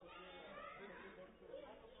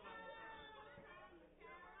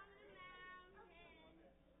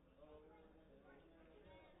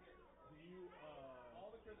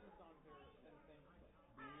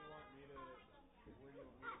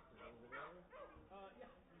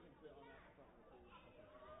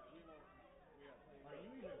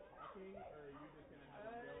talking, or are you just gonna have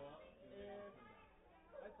him go up and then come back?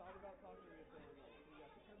 I thought about talking to him, like, we got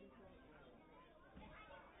the cubby thing.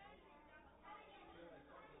 They're like,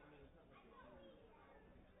 I mean, it's not like it's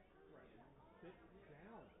right. Sit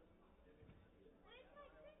down.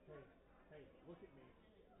 Hey, look at me.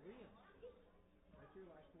 Liam, that's your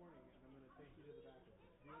last warning, and I'm going to take you to the bathroom.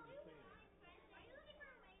 Do you understand? Are you looking for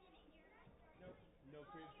a way in here? Nope. No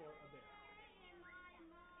crib for a bear.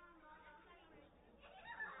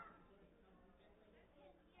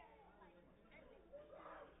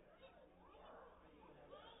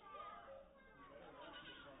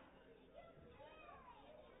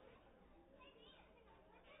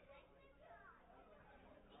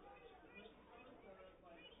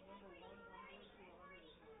 Which songs are like number 100 to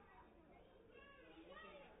 120? Like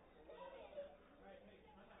looking at. Alright, hey,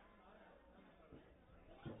 time out.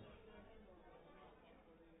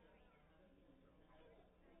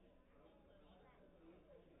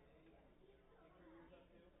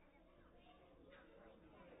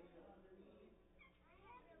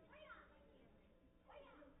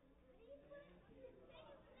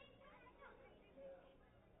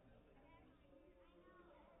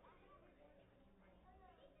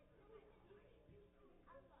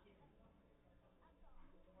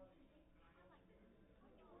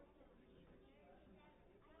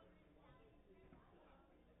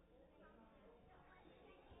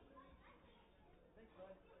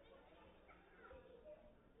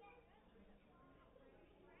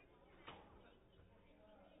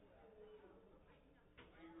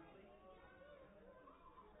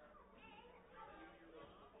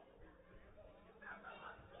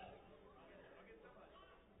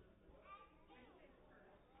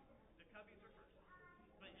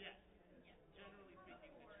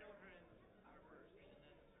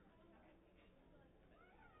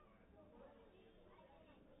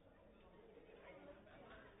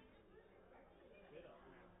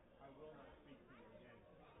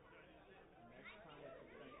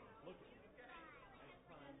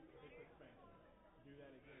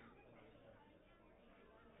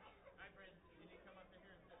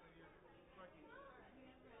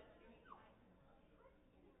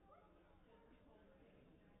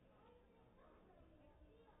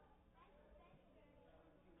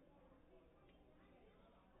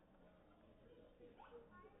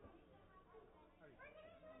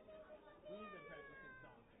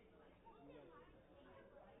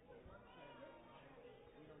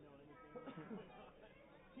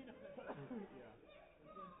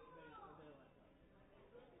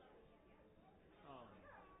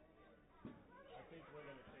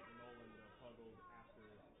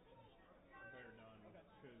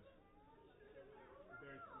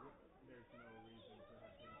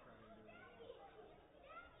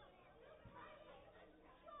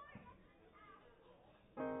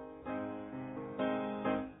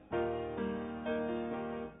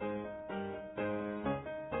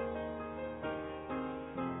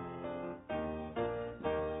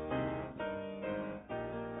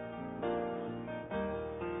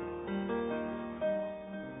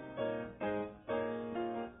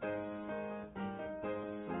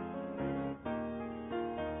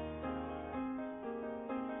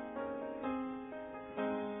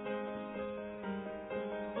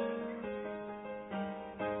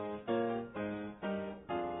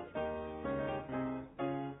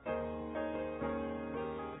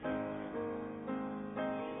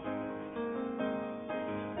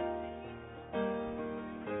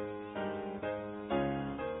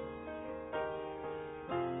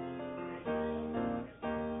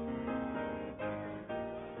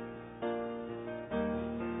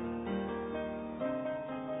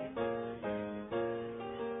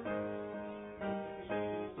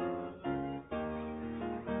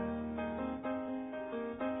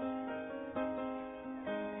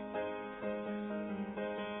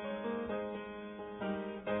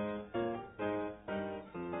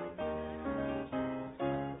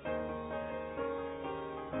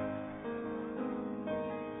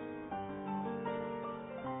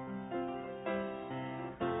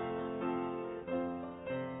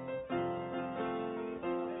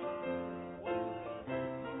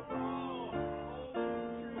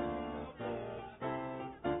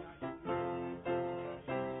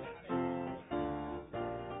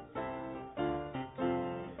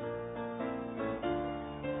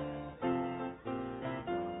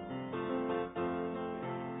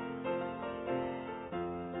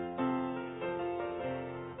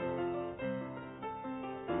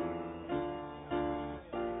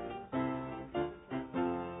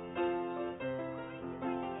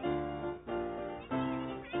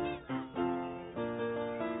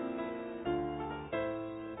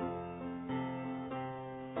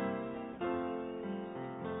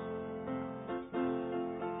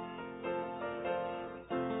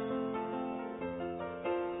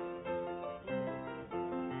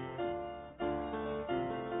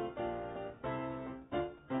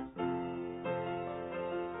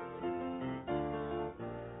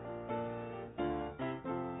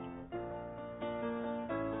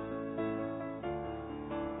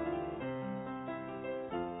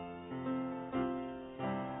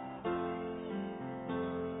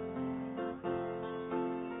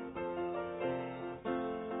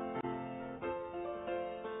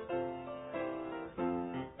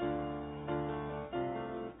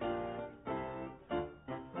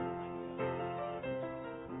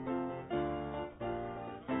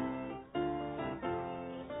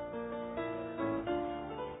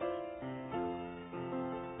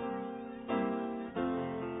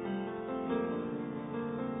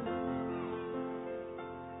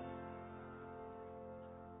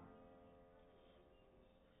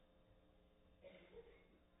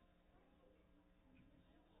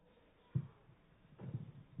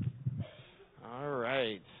 All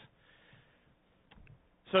right.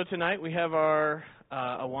 So tonight we have our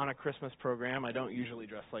Awana Christmas program. I don't usually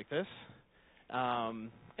dress like this.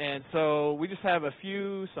 And so we just have a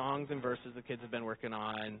few songs and verses the kids have been working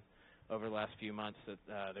on over the last few months that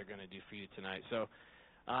they're going to do for you tonight. So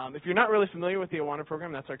if you're not really familiar with the Awana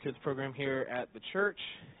program, that's our kids program here at the church,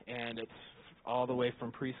 and it's all the way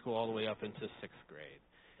from preschool all the way up into 6th grade.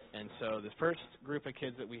 And so the first group of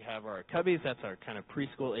kids that we have are our cubbies. That's our kind of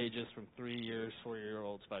preschool ages from 3 years,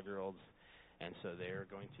 4-year-olds, 5-year-olds. And so they're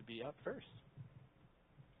going to be up first.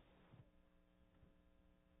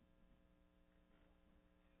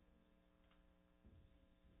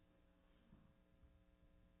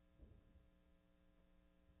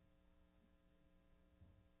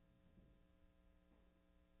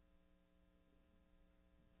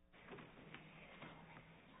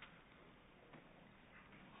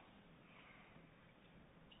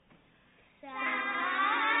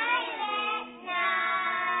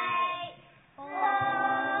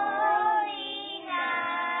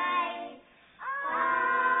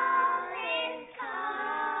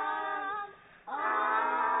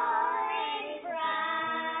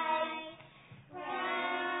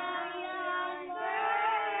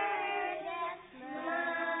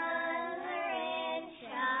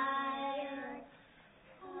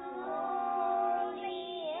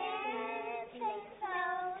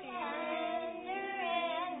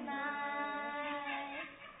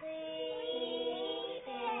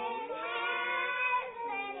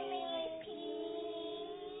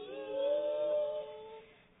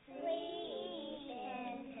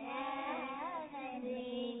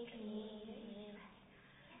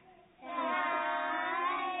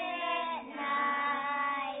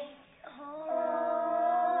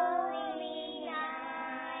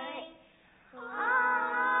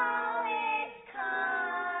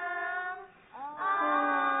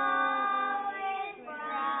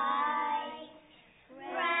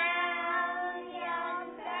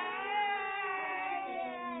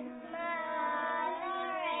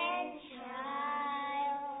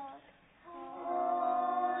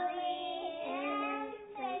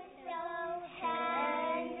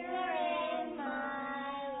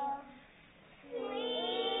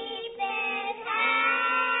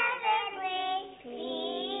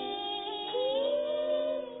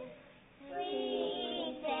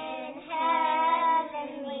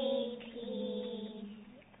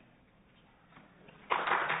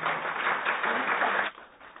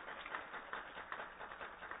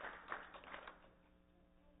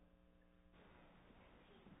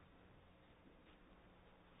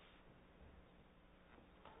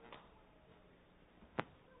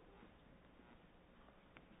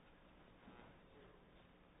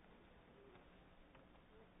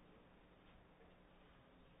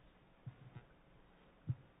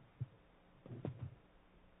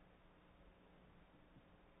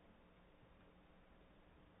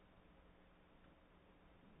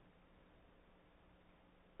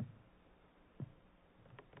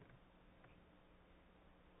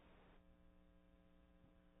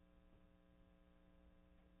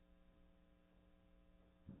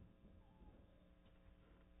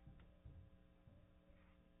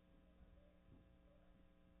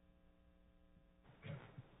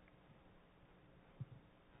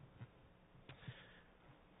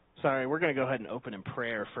 Sorry, we're going to go ahead and open in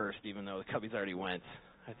prayer first, even though the cubbies already went.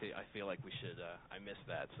 I feel like we should. I missed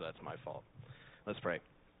that, so that's my fault. Let's pray.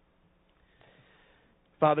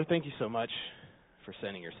 Father, thank you so much for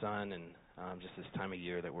sending your son and just this time of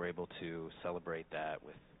year that we're able to celebrate that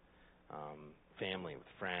with family, with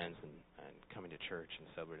friends, and coming to church and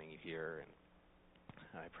celebrating you here.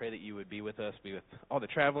 And I pray that you would be with us, be with all the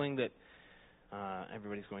traveling that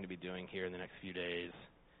everybody's going to be doing here in the next few days.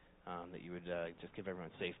 That you would just give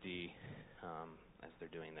everyone safety as they're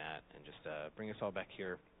doing that, and just bring us all back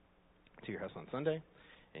here to your house on Sunday.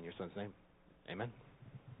 In your son's name, amen.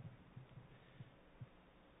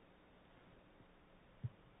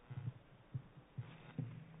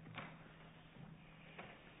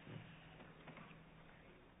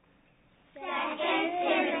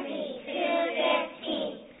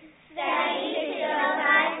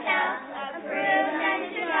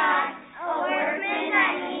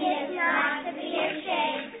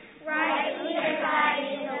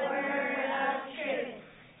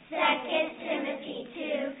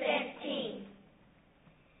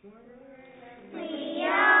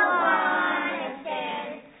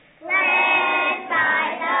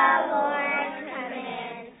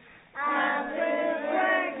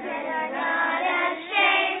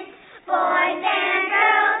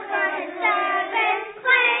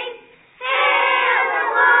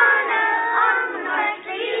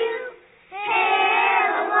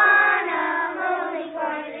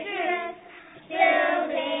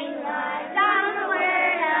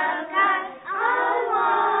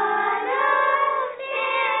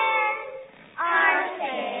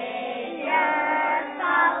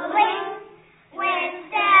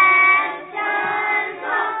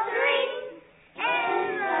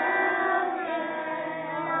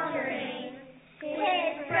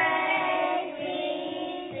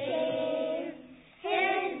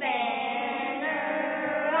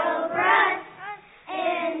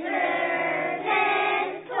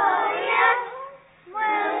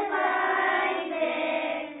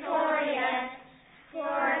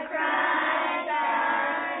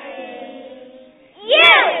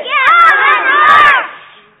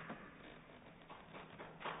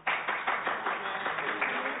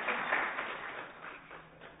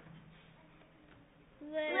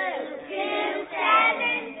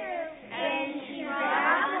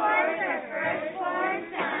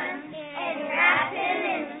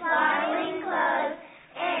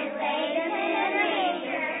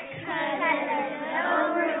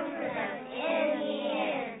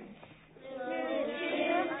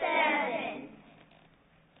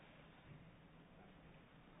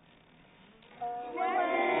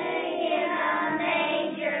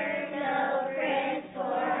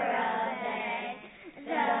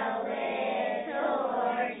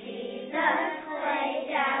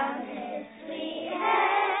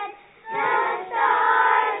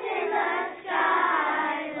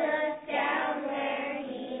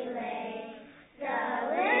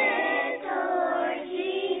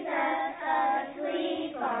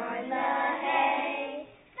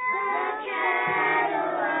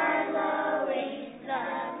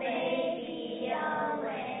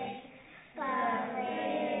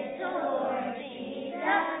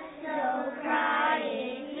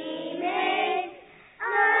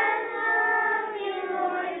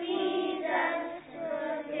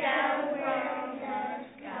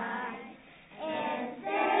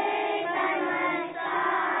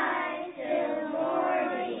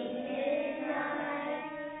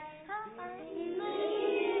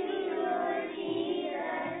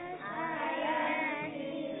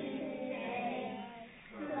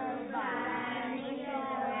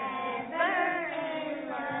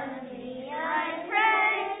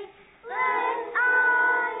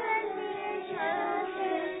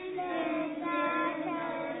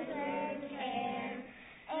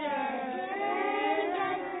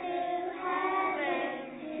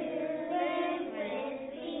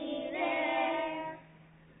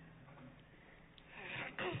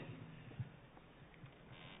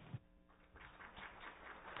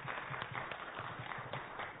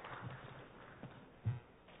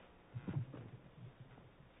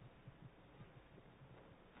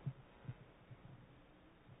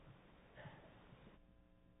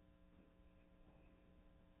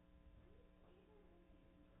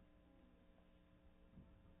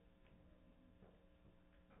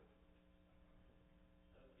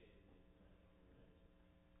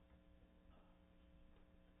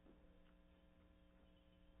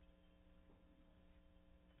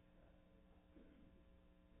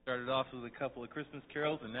 started off with a couple of Christmas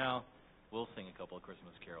carols, and now we'll sing a couple of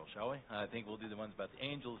Christmas carols, shall we? I think we'll do the ones about the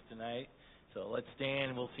angels tonight. So let's stand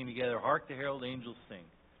and we'll sing together, Hark the Herald Angels Sing.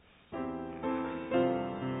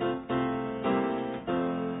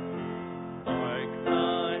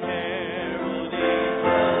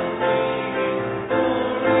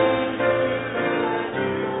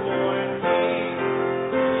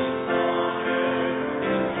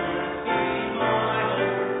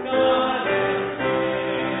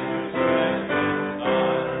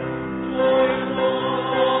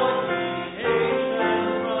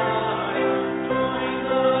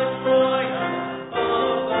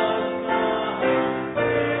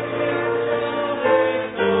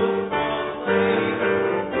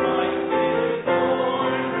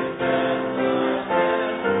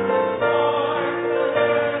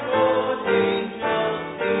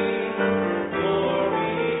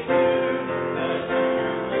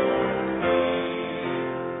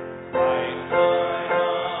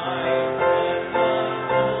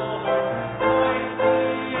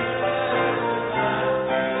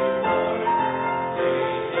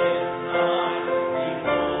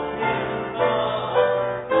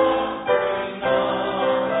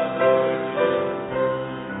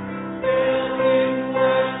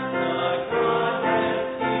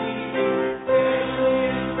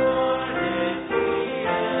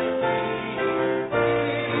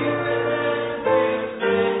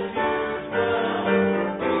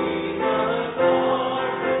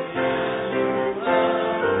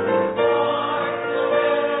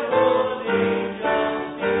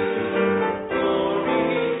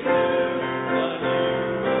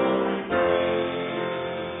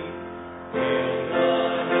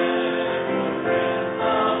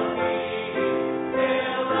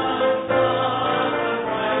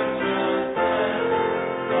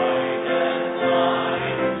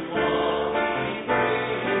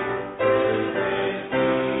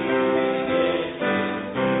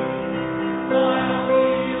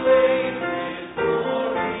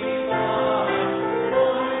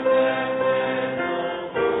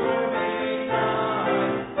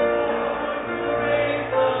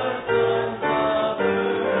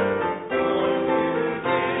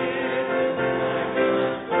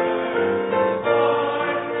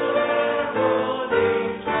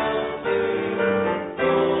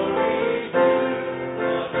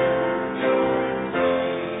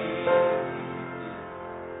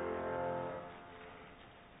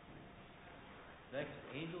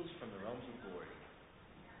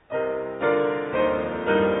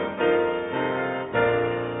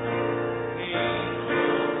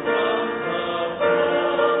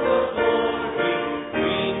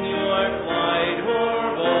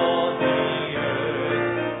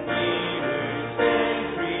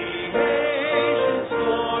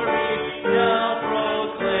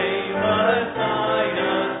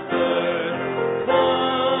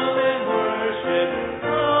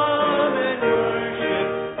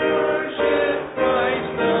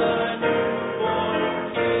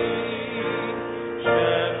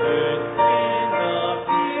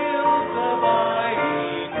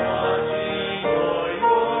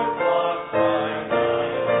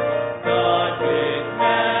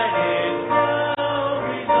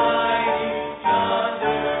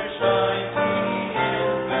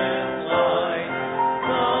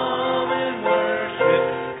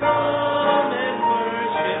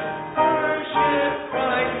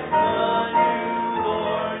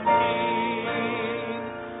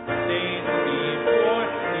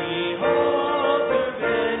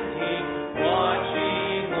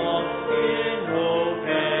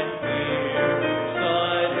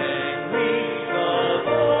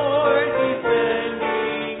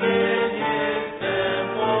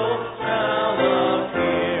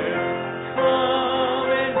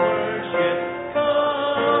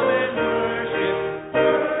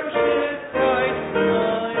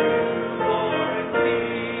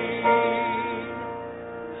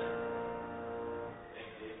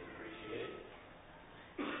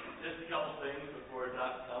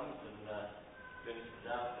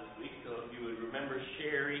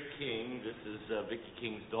 Vicky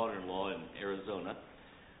King's daughter-in-law in Arizona.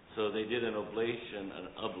 So they did an ablation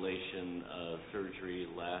surgery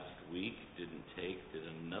last week, didn't take. Did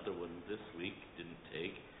another one this week, didn't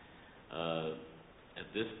take.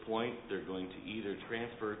 At this point, they're going to either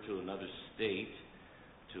transfer to another state,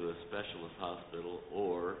 to a specialist hospital,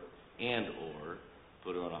 or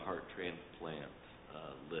put her on a heart transplant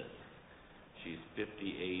list. She's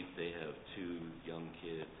 58. They have two young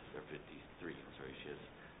kids, or 53. I'm sorry,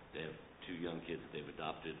 they have two young kids they've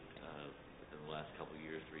adopted within the last couple of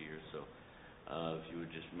years, 3 years. So if you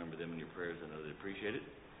would just remember them in your prayers, I know they'd appreciate it.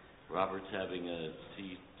 Robert's having a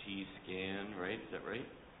CT scan, right? Is that right?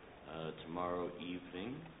 Tomorrow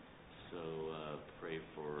evening. So pray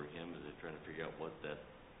for him as they're trying to figure out what that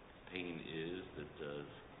pain is that is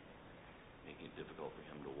making it difficult for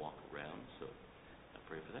him to walk around. So I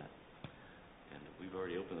pray for that. And we've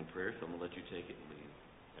already opened the prayer, so I'm going to let you take it and we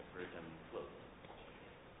have prayer time and close.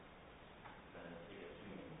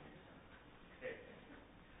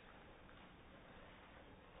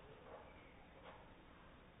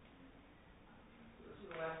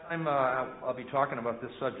 I'll be talking about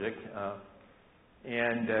this subject,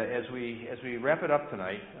 and as we wrap it up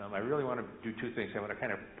tonight, I really want to do two things. I want to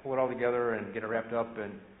kind of pull it all together and get it wrapped up,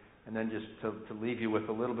 and then just to leave you with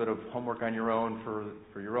a little bit of homework on your own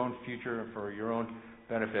for your own future and for your own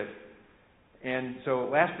benefit. And so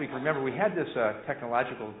last week, remember, we had this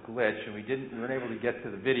technological glitch, and we weren't able to get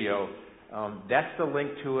to the video. That's the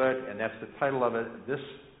link to it, and that's the title of it.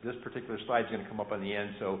 This particular slide is going to come up on the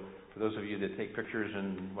end, so for those of you that take pictures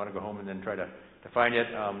and want to go home and then try to find it,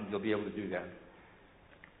 you'll be able to do that.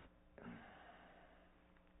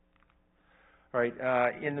 All right,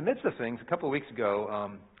 in the midst of things, a couple of weeks ago,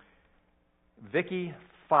 Vicki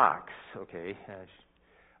Fox,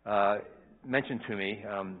 mentioned to me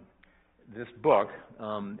this book,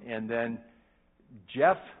 and then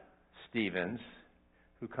Jeff Stevens,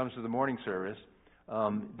 who comes to the morning service,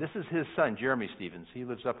 this is his son, Jeremy Stevens. He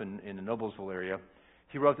lives up in the Noblesville area.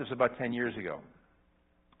 He wrote this about 10 years ago.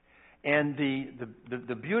 And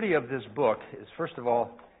the beauty of this book is, first of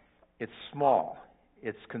all, it's small,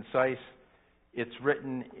 it's concise, it's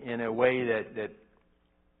written in a way that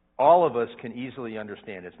all of us can easily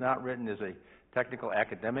understand. It's not written as a technical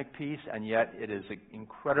academic piece, and yet it is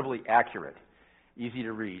incredibly accurate, easy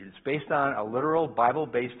to read. It's based on a literal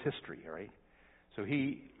Bible-based history, all right? So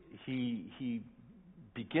he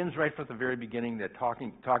begins right from the very beginning that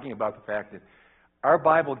talking about the fact that our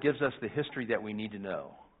Bible gives us the history that we need to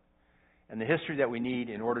know, and the history that we need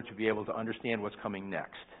in order to be able to understand what's coming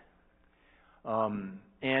next. And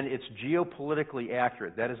it's geopolitically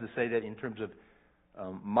accurate. That is to say that in terms of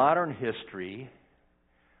modern history,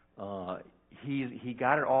 he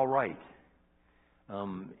got it all right.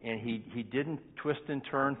 And he didn't twist and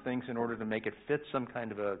turn things in order to make it fit some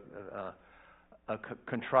kind of a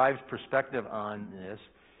contrived perspective on this.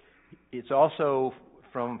 It's also,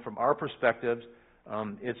 from our perspectives,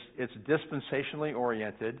 it's dispensationally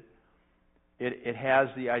oriented. It has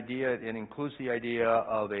the idea, it includes the idea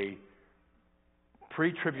of a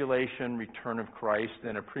pre-tribulation return of Christ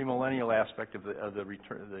and a premillennial aspect of the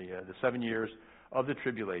return, the 7 years of the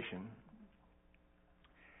tribulation.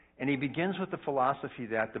 And he begins with the philosophy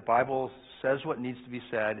that the Bible says what needs to be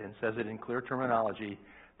said and says it in clear terminology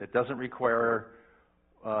that doesn't require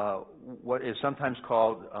what is sometimes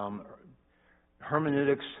called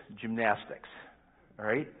hermeneutics gymnastics. All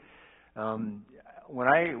right. When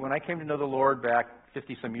I came to know the Lord back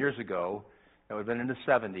 50-some years ago, it would have been in the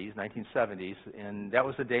 1970s, and that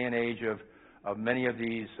was the day and age of many of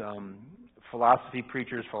these philosophy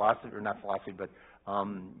preachers, what's the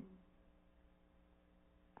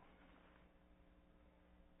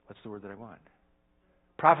word that I want?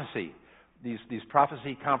 Prophecy. These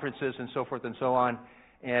prophecy conferences and so forth and so on,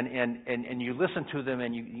 and you listen to them,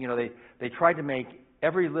 and they try to make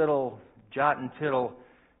every little jot and tittle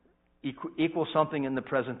equal something in the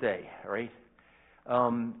present day, right?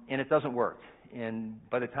 And it doesn't work. And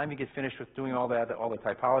by the time you get finished with doing all that, all the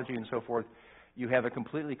typology and so forth, you have a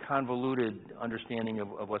completely convoluted understanding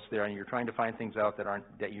of what's there, and you're trying to find things out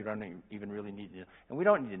that you don't even really need to know. And we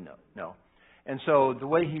don't need to know. And so the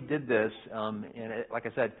way he did this, like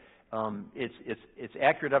I said, it's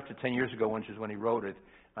accurate up to 10 years ago, which is when he wrote it.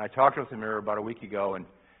 I talked with him here about a week ago, and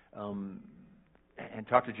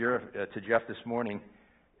talked to Jeff this morning.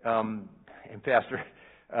 And Pastor,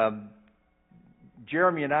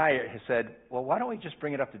 Jeremy and I have said, well, why don't we just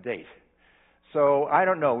bring it up to date? So I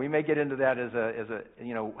don't know. We may get into that as a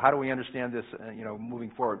how do we understand this,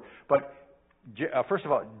 moving forward. But first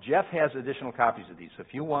of all, Jeff has additional copies of these. So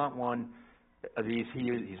if you want one of these,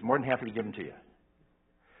 he's more than happy to give them to you.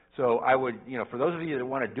 So I would, for those of you that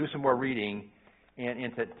want to do some more reading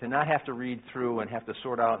and to not have to read through and have to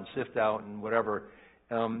sort out and sift out and whatever,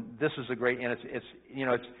 this is a great, and it's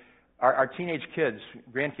our teenage kids,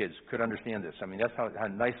 grandkids could understand this. I mean, that's how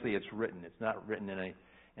nicely it's written. It's not written in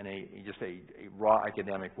just a raw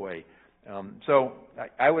academic way. So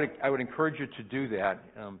I would encourage you to do that,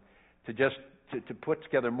 to put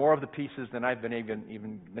together more of the pieces than I've been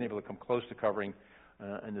able to come close to covering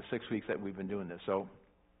in the 6 weeks that we've been doing this. So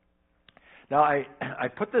now I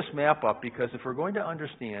put this map up because if we're going to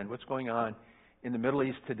understand what's going on in the Middle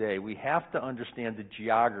East today, we have to understand the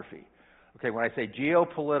geography Okay, when I say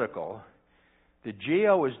geopolitical, the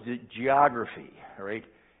geo is the geography, all right?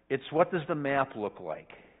 It's what does the map look like?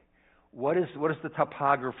 What does the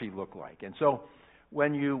topography look like? And so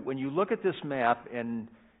when you look at this map and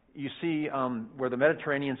you see where the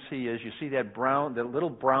Mediterranean Sea is, you see that little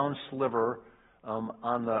brown sliver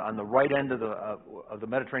on the right end of the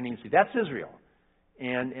Mediterranean Sea. That's Israel.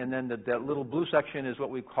 And then that little blue section is what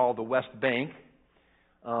we call the West Bank.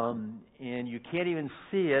 And you can't even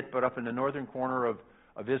see it, but up in the northern corner of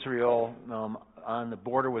Israel, on the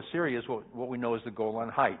border with Syria, is what we know as the Golan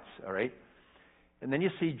Heights. All right, and then you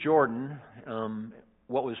see Jordan,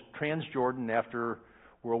 what was Transjordan after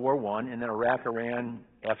World War I, and then Iraq, Iran,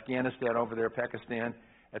 Afghanistan over there, Pakistan,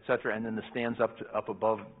 etc., and then the stands up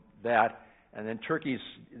above that, and then Turkey's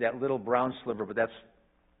that little brown sliver, but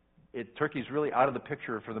Turkey's really out of the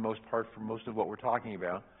picture for the most part for most of what we're talking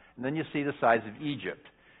about. And then you see the size of Egypt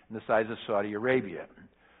and the size of Saudi Arabia.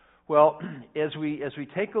 Well, as we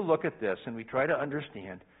take a look at this and we try to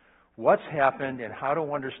understand what's happened and how to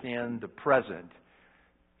understand the present,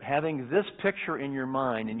 having this picture in your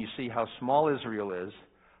mind and you see how small Israel is,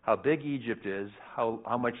 how big Egypt is,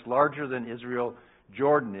 how much larger than Israel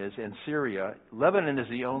Jordan is, and Syria, Lebanon is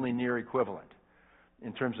the only near equivalent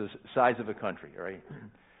in terms of size of a country, right?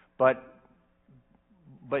 But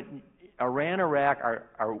Iran, Iraq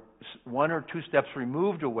are one or two steps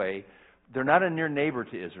removed away. They're not a near neighbor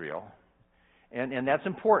to Israel. And that's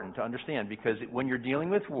important to understand, because when you're dealing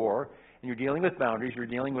with war and you're dealing with boundaries, you're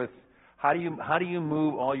dealing with how do you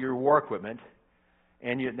move all your war equipment,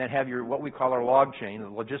 and you then have your what we call our log chain, the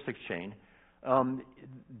logistics chain.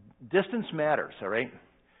 Distance matters, all right?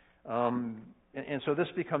 And so this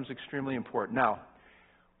becomes extremely important. Now,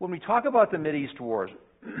 when we talk about the Mideast wars,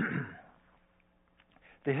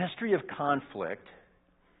 the history of conflict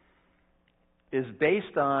is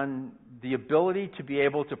based on the ability to be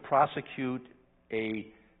able to prosecute a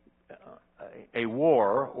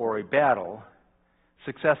war or a battle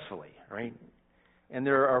successfully, right? And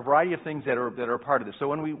there are a variety of things that are part of this. So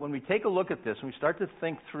when we take a look at this and we start to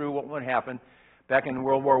think through what would happen back in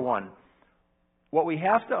World War I, what we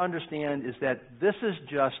have to understand is that this is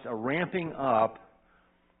just a ramping up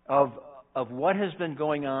of what has been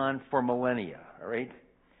going on for millennia, all right?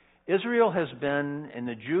 Israel has been, and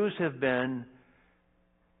the Jews have been,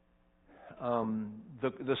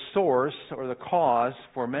 the source or the cause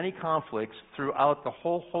for many conflicts throughout the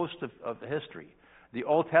whole host of history. The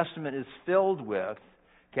Old Testament is filled with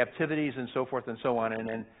captivities and so forth and so on, and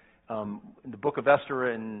then the book of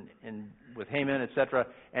Esther and with Haman, etc.,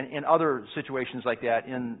 and other situations like that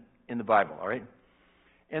in the Bible. All right,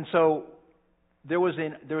 and so there was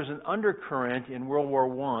an undercurrent in World War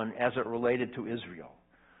I as it related to Israel.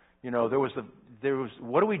 You know, there was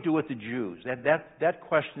what do we do with the Jews? That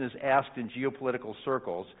question is asked in geopolitical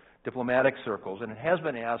circles, diplomatic circles, and it has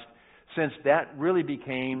been asked since that really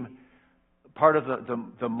became part of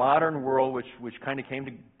the modern world, which kind of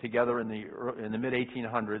came together in the mid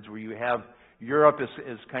 1800s, where you have Europe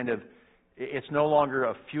is kind of, it's no longer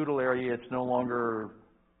a feudal area, it's no longer,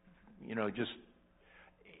 you know, just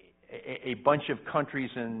a bunch of countries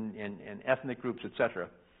and ethnic groups, etc.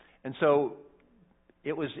 And so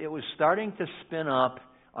it was starting to spin up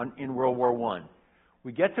in World War I.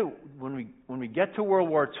 When we get to World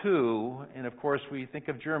War II, and of course we think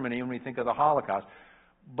of Germany and we think of the Holocaust.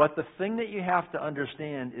 But the thing that you have to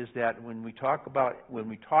understand is that when we talked about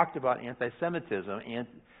anti-Semitism, and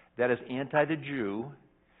that is anti the Jew,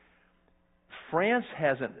 France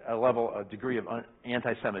has a degree of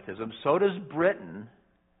anti-Semitism. So does Britain.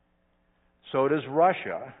 So does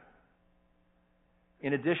Russia.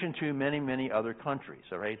 In addition to many, many other countries.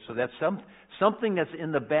 All right. So that's something that's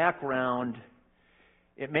in the background.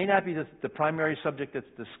 It may not be the primary subject that's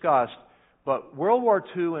discussed. But World War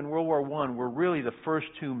II and World War I were really the first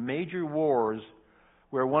two major wars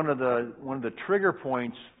where one of the trigger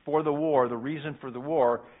points for the war, the reason for the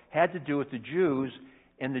war, had to do with the Jews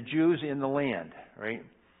and the Jews in the land, right?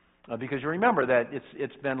 Because you remember that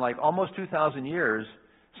it's been like almost 2,000 years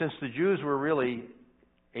since the Jews were really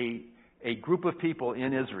a group of people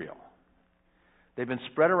in Israel. They've been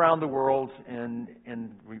spread around the world, and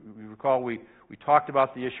we recall we talked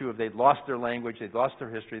about the issue of they'd lost their language, they'd lost their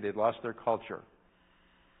history, they'd lost their culture.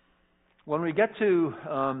 When we get to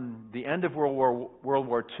the end of World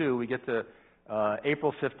War II, we get to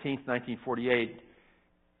April 15th, 1948,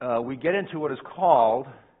 we get into what is called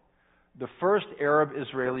the First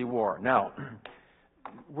Arab-Israeli War. Now,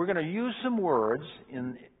 we're going to use some words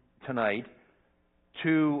tonight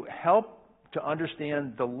to help to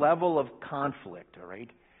understand the level of conflict, all right,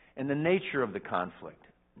 and the nature of the conflict.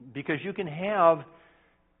 Because you can have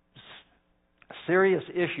serious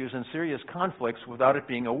issues and serious conflicts without it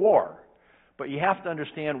being a war. But you have to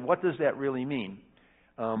understand, what does that really mean?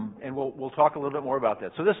 And we'll talk a little bit more about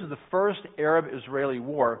that. So this is the first Arab-Israeli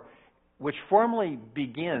war, which formally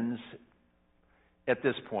begins at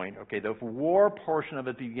this point. Okay, the war portion of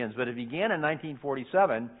it begins, but it began in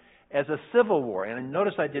 1947 as a civil war. And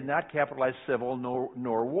notice I did not capitalize civil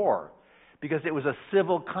nor war, because it was a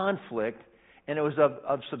civil conflict, and it was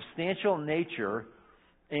of substantial nature.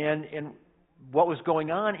 And what was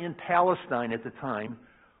going on in Palestine at the time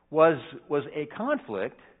was a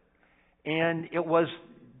conflict, and it was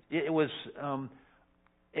a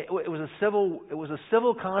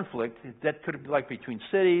civil conflict that could be like between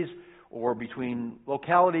cities or between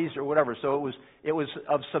localities or whatever. So it was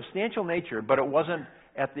of substantial nature, but it wasn't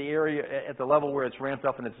at the level where it's ramped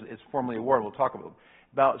up and it's formally a war. We'll talk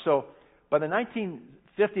about. So by the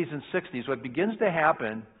 1950s and 60s, what begins to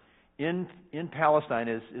happen in Palestine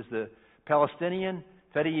is the Palestinian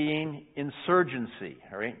Fedayeen insurgency.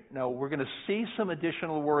 All right. Now we're going to see some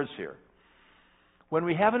additional words here. When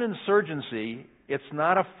we have an insurgency, it's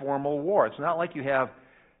not a formal war. It's not like you have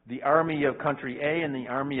the army of country A and the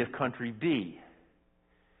army of country B.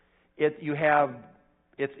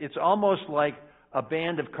 It's almost like a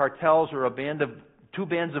band of cartels or two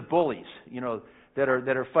bands of bullies, that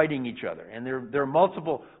are fighting each other, and there are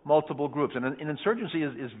multiple groups. And an insurgency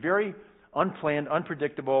is very unplanned,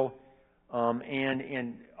 unpredictable,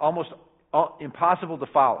 and almost impossible to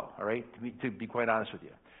follow. All right, to be quite honest with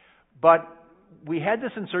you, but we had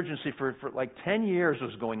this insurgency for like 10 years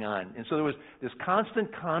was going on. And so there was this constant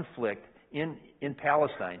conflict in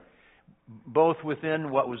Palestine, both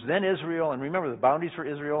within what was then Israel, and remember the boundaries for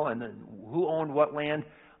Israel, and then who owned what land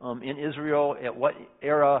in Israel at what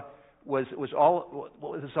era was all.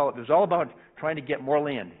 What was this all? It was all about trying to get more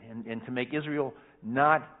land and to make Israel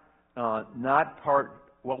not part,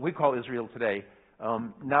 what we call Israel today,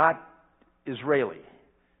 not Israeli,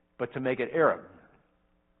 but to make it Arab.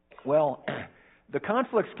 Well, the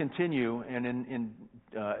conflicts continue, and in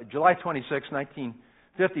July 26,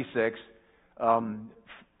 1956,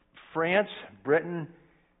 France, Britain,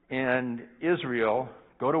 and Israel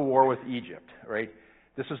go to war with Egypt. Right?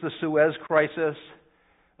 This is the Suez Crisis,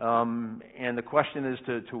 and the question is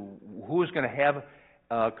to who is going to have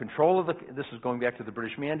control of this is going back to the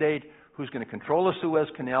British Mandate. Who's going to control the Suez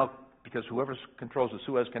Canal? Because whoever controls the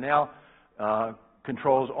Suez Canal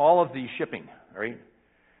controls all of the shipping. Right?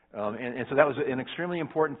 And so that was an extremely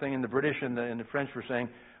important thing, and the British and the French were saying,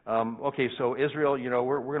 okay, so Israel,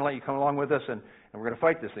 we're going to let you come along with us, and we're going to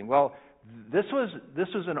fight this thing. Well, this was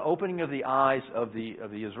an opening of the eyes of the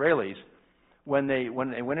Israelis when they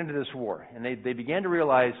went into this war, and they began to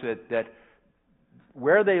realize that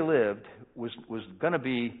where they lived was going to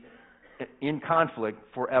be in conflict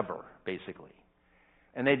forever, basically.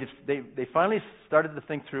 And they finally started to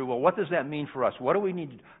think through, well, what does that mean for us? What do we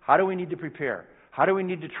need? How do we need to prepare? How do we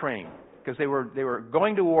need to train? Because they were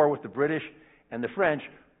going to war with the British and the French,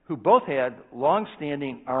 who both had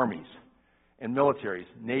long-standing armies and militaries,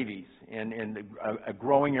 navies, and a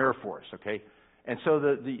growing air force. Okay, and so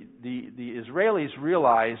the Israelis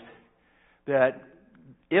realized that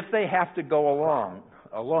if they have to go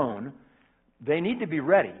alone, they need to be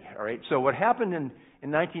ready. All right. So what happened in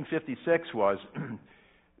 1956 was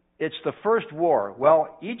it's the first war.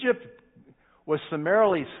 Well, Egypt was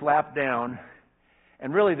summarily slapped down.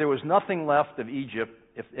 And really, there was nothing left of Egypt,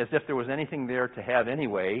 as if there was anything there to have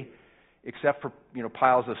anyway, except for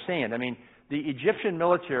piles of sand. I mean, the Egyptian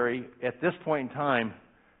military at this point in time,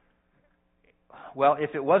 well,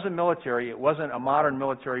 if it was a military, it wasn't a modern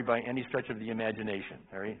military by any stretch of the imagination.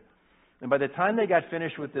 All right? And by the time they got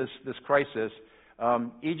finished with this crisis,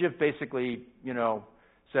 Egypt basically,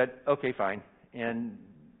 said, okay, fine, and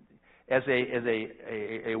as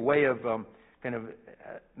a way of kind of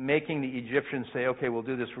making the Egyptians say, okay, we'll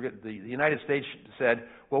do this. The United States said,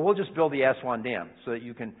 well, we'll just build the Aswan Dam so that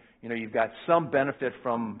you can, you've got some benefit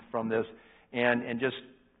from this, and just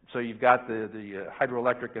so you've got the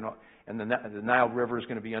hydroelectric and the Nile River is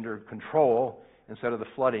going to be under control instead of the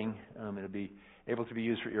flooding. It'll be able to be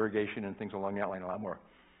used for irrigation and things along that line a lot more.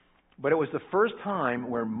 But it was the first time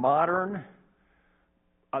where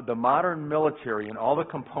the modern military and all the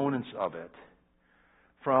components of it,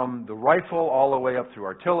 from the rifle all the way up through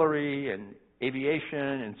artillery and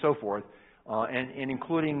aviation and so forth, and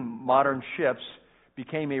including modern ships,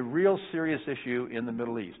 became a real serious issue in the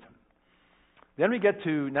Middle East. Then we get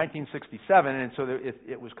to 1967, and so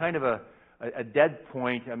it was kind of a dead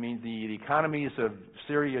point. I mean, the economies of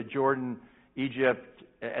Syria, Jordan, Egypt,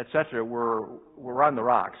 etc., were on the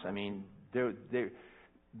rocks. I mean,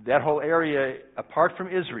 that whole area, apart from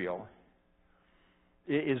Israel,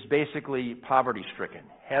 is basically poverty-stricken.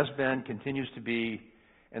 Has been, continues to be,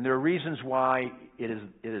 and there are reasons why it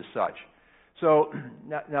is such. So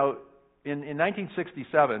now in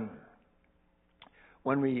 1967,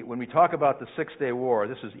 when we talk about the Six-Day War,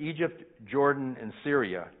 this is Egypt, Jordan, and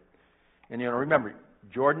Syria. And remember,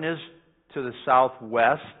 Jordan is to the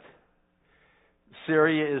southwest,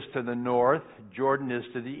 Syria is to the north, Jordan is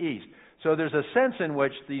to the east. So there's a sense in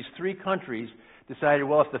which these three countries decided,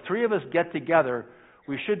 well, if the three of us get together,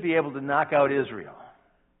 we should be able to knock out Israel.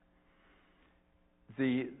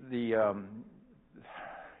 The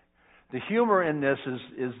humor in this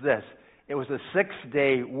is this. It was a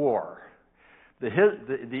 6-day war. The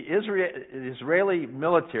Israeli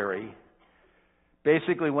military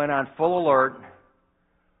basically went on full alert,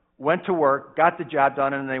 went to work, got the job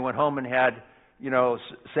done, and they went home and had,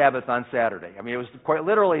 Sabbath on Saturday. I mean, it was quite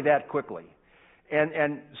literally that quickly.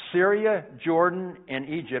 And Syria, Jordan, and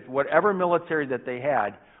Egypt, whatever military that they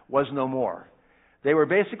had, was no more. They were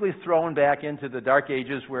basically thrown back into the Dark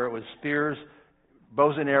Ages where it was spears,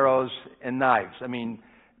 bows and arrows, and knives. I mean,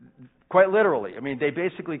 quite literally. I mean, they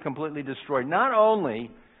basically completely destroyed not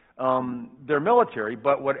only their military,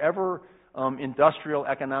 but whatever industrial,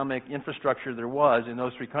 economic infrastructure there was in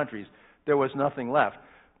those three countries. There was nothing left.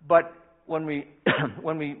 But when we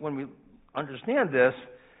when we understand this,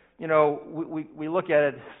 we look at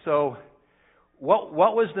it. So, what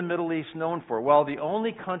was the Middle East known for? Well, the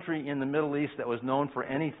only country in the Middle East that was known for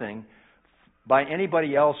anything by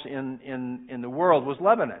anybody else in the world was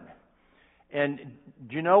Lebanon. And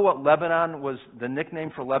do you know what Lebanon was? The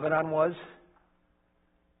nickname for Lebanon was?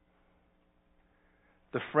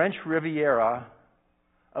 The French Riviera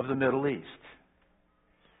of the Middle East.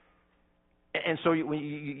 And so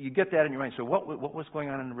you get that in your mind. So what was going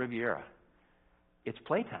on in the Riviera? It's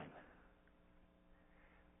playtime.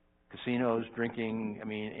 Casinos, drinking,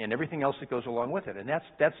 and everything else that goes along with it. And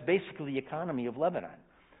that's basically the economy of Lebanon.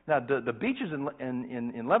 Now, the beaches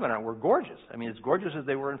in Lebanon were gorgeous. I mean, as gorgeous as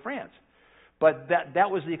they were in France. But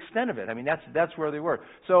that was the extent of it. I mean, that's where they were.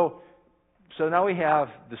 So now we have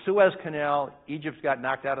the Suez Canal. Egypt's got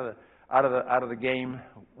knocked out of the game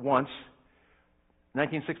once.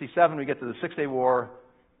 1967, we get to the Six-Day War.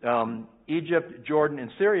 Egypt, Jordan, and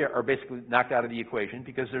Syria are basically knocked out of the equation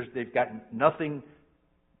because they've got nothing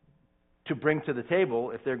to bring to the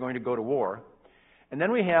table if they're going to go to war. And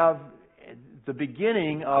then we have the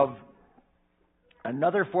beginning of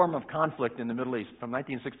another form of conflict in the Middle East from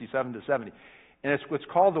 1967 to 70. And it's what's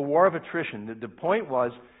called the War of Attrition. The point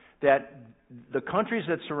was that the countries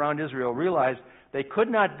that surround Israel realized they could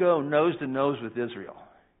not go nose to nose with Israel.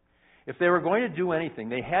 If they were going to do anything,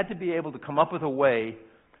 they had to be able to come up with a way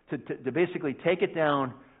to basically take it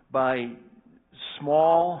down by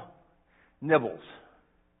small nibbles.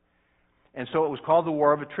 And so it was called the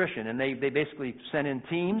War of Attrition. And they basically sent in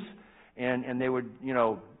teams, and they would,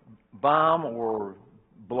 bomb or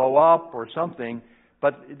blow up or something.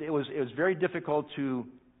 But it was very difficult to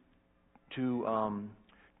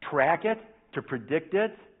track it, to predict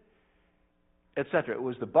it, etc. It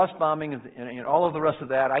was the bus bombing and all of the rest of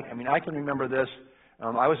that. I can remember this.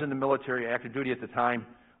 I was in the military, active duty at the time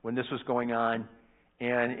when this was going on,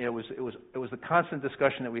 and it was the constant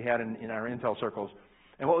discussion that we had in our intel circles.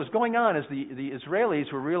 And what was going on is the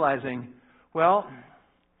Israelis were realizing, well,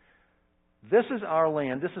 this is our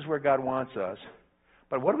land, this is where God wants us,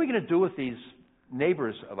 but what are we going to do with these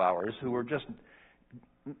neighbors of ours who are just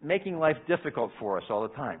making life difficult for us all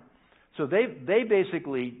the time? So they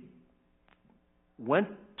basically went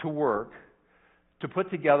to work to put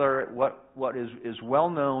together what is well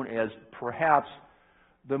known as perhaps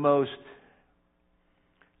the most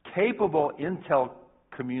capable intel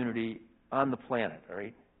community on the planet, all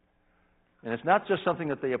right? And it's not just something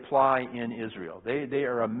that they apply in Israel. They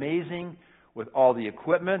are amazing with all the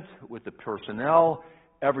equipment, with the personnel,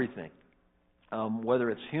 everything.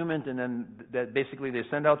 Whether it's human, and then that basically they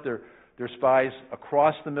send out their spies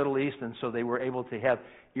across the Middle East, and so they were able to have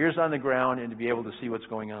ears on the ground and to be able to see what's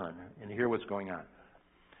going on and hear what's going on.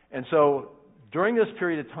 And so during this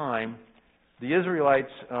period of time, the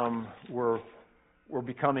Israelites were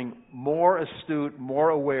becoming more astute, more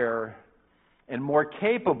aware, and more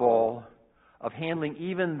capable of handling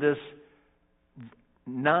even this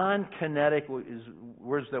non-kinetic,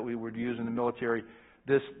 words that we would use in the military,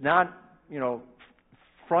 this not,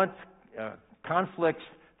 front conflicts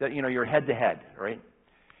that, you're head-to-head, right?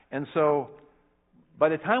 And so by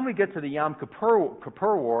the time we get to the Yom Kippur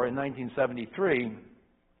War in 1973,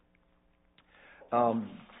 let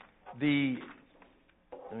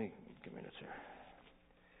me give me this here.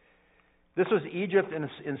 This was Egypt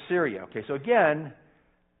and Syria. Okay, so again,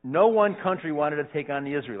 no one country wanted to take on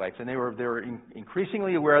the Israelites, and they were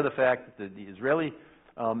increasingly aware of the fact that the Israeli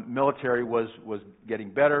military was getting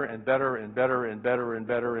better and better and better and better and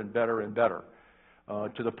better and better and better,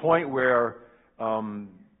 to the point where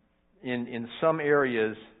in some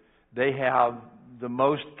areas they have the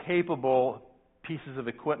most capable pieces of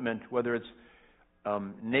equipment, whether it's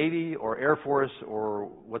Navy or Air Force or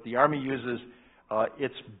what the Army uses.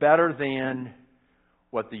 It's better than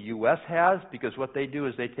what the U.S. has, because what they do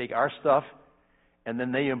is they take our stuff and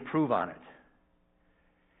then they improve on it.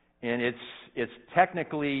 And it's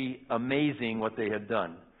technically amazing what they have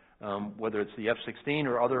done, whether it's the F-16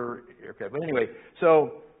 or other aircraft. But anyway,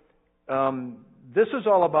 so this is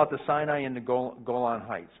all about the Sinai and the Golan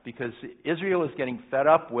Heights, because Israel is getting fed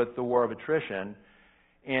up with the war of attrition,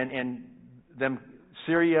 and them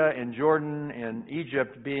Syria and Jordan and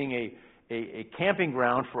Egypt being a camping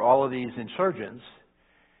ground for all of these insurgents.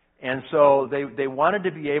 And so they wanted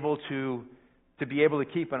to be able to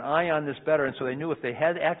keep an eye on this better, and so they knew if they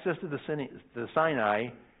had access to the Sinai,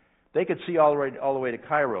 they could see all the way to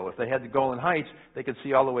Cairo. If they had the Golan Heights, they could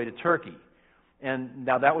see all the way to Turkey. And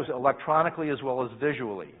now that was electronically as well as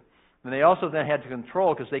visually. And they also then had to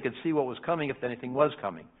control, because they could see what was coming if anything was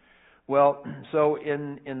coming. Well, so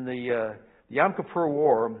in the Yom Kippur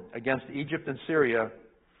War against Egypt and Syria,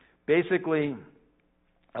 basically,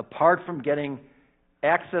 apart from getting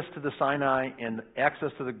access to the Sinai and access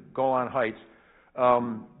to the Golan Heights,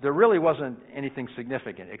 there really wasn't anything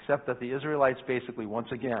significant, except that the Israelites basically, once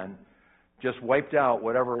again, just wiped out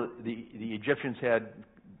whatever the Egyptians had,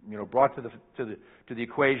 brought to the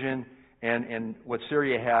equation, and what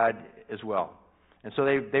Syria had as well. And so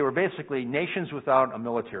they were basically nations without a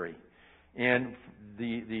military. And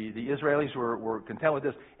the Israelis were content with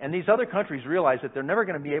this. And these other countries realized that they're never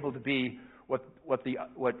going to be able to be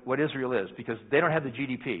what Israel is, because they don't have the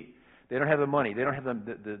GDP, they don't have the money, they don't have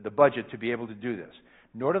the budget to be able to do this,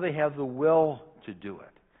 nor do they have the will to do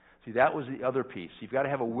it. See, that was the other piece. You've got to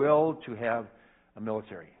have a will to have a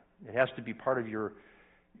military. It has to be part of your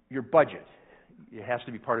budget. It has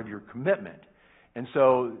to be part of your commitment. And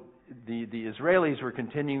so the Israelis were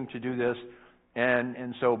continuing to do this,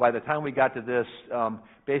 and so by the time we got to this,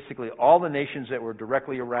 basically all the nations that were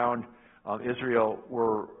directly around Israel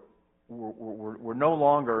were no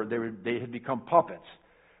longer, they had become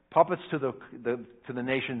puppets to the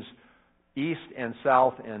nations east and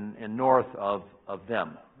south and north of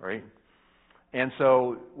them, right? And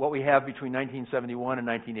so what we have between 1971 and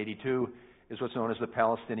 1982 is what's known as the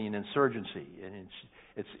Palestinian insurgency,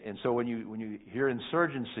 and so when you hear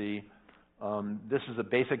insurgency, this is a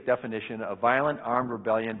basic definition: a violent armed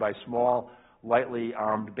rebellion by small, lightly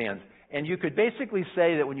armed bands. And you could basically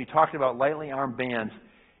say that when you talked about lightly armed bands,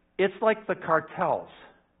 it's like the cartels.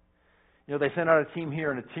 They send out a team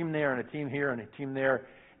here and a team there and a team here and a team there,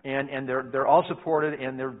 and they're all supported,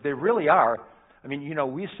 and they really are. I mean,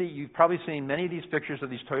 you've probably seen many of these pictures of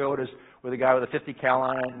these Toyotas with a guy with a 50 cal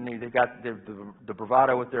on it, and they've got the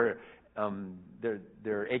bravado with their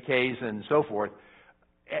AKs and so forth.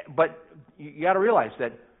 But you got to realize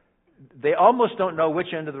that they almost don't know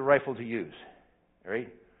which end of the rifle to use, right?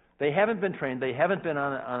 They haven't been trained. They haven't been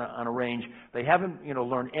on a range. They haven't,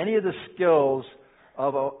 learned any of the skills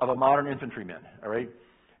of a modern infantryman, all right?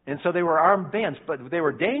 And so they were armed bands, but they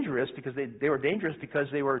were dangerous because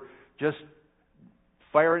they were just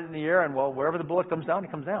fire it in the air, and wherever the bullet comes down,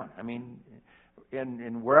 it comes down. I mean,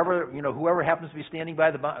 and wherever whoever happens to be standing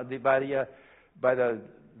by the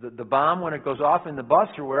bomb when it goes off in the bus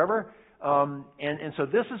or wherever, and so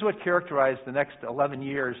this is what characterized the next 11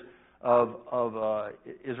 years of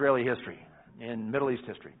Israeli history and Middle East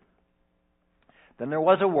history. Then there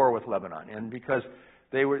was a war with Lebanon, and because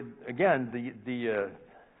they were, again, the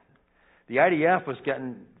IDF was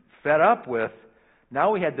getting fed up with.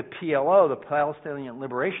 Now we had the PLO, the Palestinian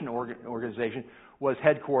Liberation Organization, was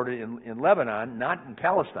headquartered in Lebanon, not in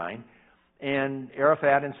Palestine, and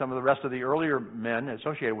Arafat and some of the rest of the earlier men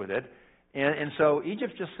associated with it, and so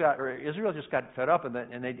Israel just got fed up,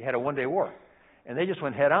 and they had a one-day war, and they just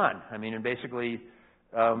went head on. I mean, and basically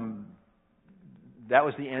that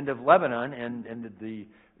was the end of Lebanon, and the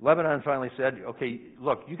Lebanon finally said, okay,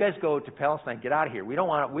 look, you guys go to Palestine, get out of here. We don't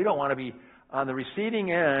want to be on the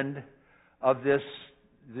receiving end of this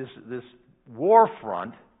war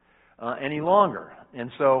front any longer.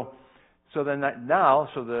 And so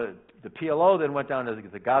the PLO then went down to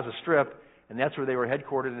the Gaza Strip, and that's where they were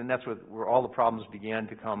headquartered, and that's where all the problems began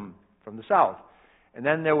to come from the south. And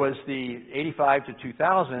then there was the 85 to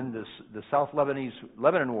 2000, the South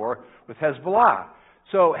Lebanon War with Hezbollah.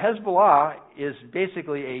 So Hezbollah is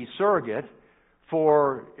basically a surrogate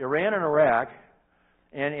for Iran and Iraq,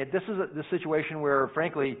 And this is the situation where,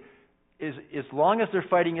 frankly, as long as they're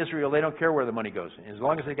fighting Israel, they don't care where the money goes. As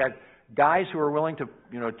long as they got guys who are willing to,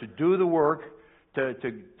 to do the work, to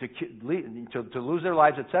lose their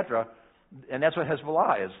lives, etc. And that's what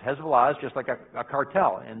Hezbollah is. Hezbollah is just like a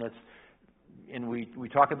cartel, and we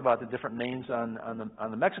talk about the different names on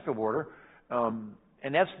the Mexico border,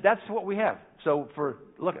 and that's what we have. So for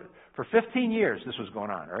 15 years this was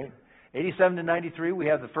going on, right? 87 to 93, we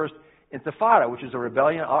have the first Intifada, which is a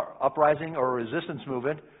rebellion, uprising, or a resistance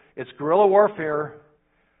movement. It's guerrilla warfare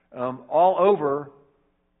all over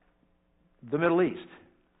the Middle East,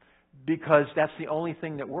 because that's the only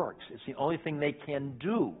thing that works. It's the only thing they can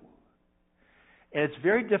do. And it's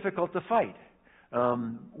very difficult to fight.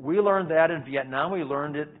 We learned that in Vietnam. We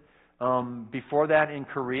learned it before that in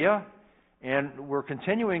Korea. And we're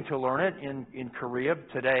continuing to learn it in Korea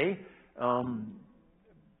today,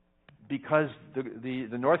 because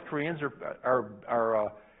the North Koreans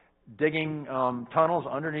are digging tunnels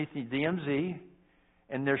underneath the DMZ,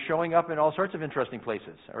 and they're showing up in all sorts of interesting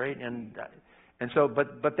places. All right, and so,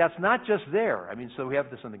 but that's not just there. I mean, so we have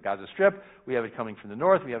this on the Gaza Strip. We have it coming from the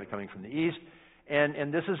north. We have it coming from the east,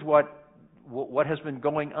 and this is what has been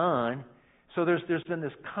going on. So there's been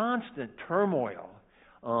this constant turmoil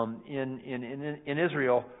in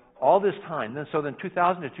Israel all this time. And so then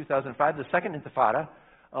 2000 to 2005, the second Intifada,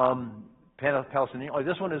 Palestinian.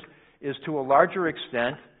 This one is to a larger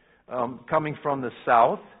extent coming from the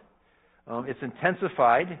south. It's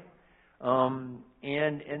intensified, and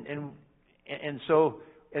so,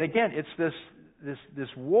 and again, it's this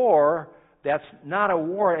war that's not a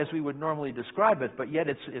war as we would normally describe it, but yet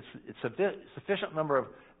it's a sufficient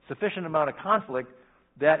amount of conflict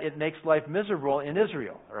that it makes life miserable in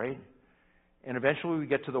Israel, right? And eventually we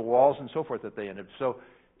get to the walls and so forth that they ended. So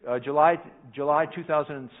July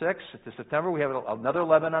 2006 to September, we have another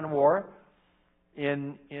Lebanon war.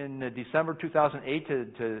 In December 2008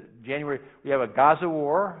 to January, we have a Gaza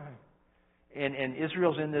war, and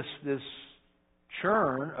Israel's in this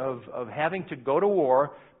churn of having to go to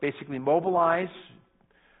war, basically mobilize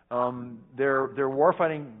their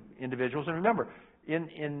warfighting individuals. And remember,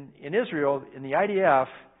 in Israel, in the IDF,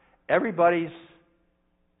 everybody's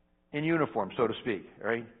in uniform, so to speak,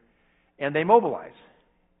 right? And they mobilize.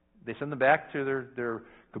 They send them back to their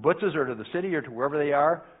kibbutzes or to the city or to wherever they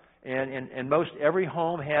are. And most every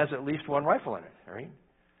home has at least one rifle in it, right?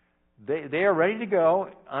 They are ready to go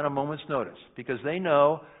on a moment's notice, because they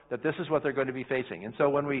know that this is what they're going to be facing. And so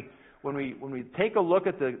when we take a look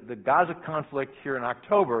at the Gaza conflict here in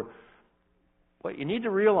October, what you need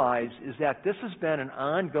to realize is that this has been an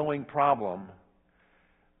ongoing problem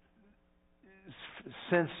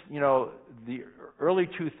since the early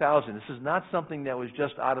 2000s. This is not something that was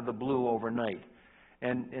just out of the blue overnight.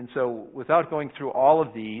 And so, without going through all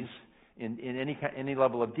of these in any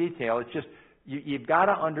level of detail, it's just you've got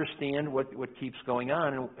to understand what keeps going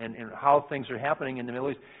on and how things are happening in the Middle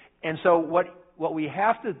East. And so, what we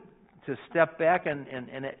have to step back and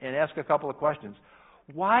ask a couple of questions: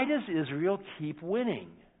 why does Israel keep winning?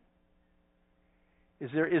 Is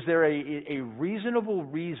there a reasonable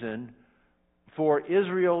reason for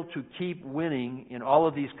Israel to keep winning in all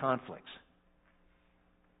of these conflicts?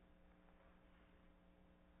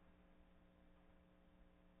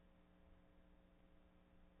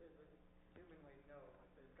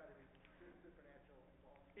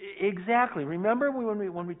 Exactly. Remember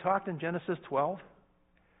when we talked in Genesis 12?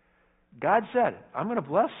 God said, I'm going to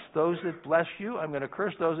bless those that bless you. I'm going to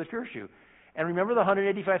curse those that curse you. And remember the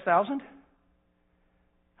 185,000?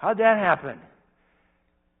 How'd that happen?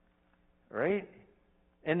 Right?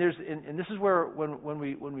 And this is where when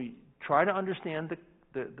we try to understand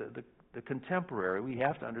the contemporary, we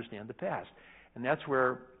have to understand the past. And that's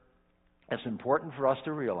where it's important for us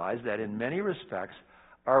to realize that in many respects,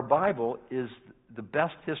 our Bible is the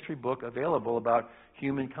best history book available about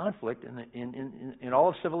human conflict in all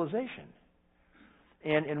of civilization.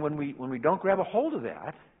 And when we don't grab a hold of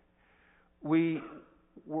that, we're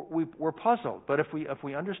puzzled. But if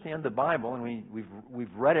we understand the Bible and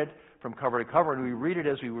we've read it from cover to cover, and we read it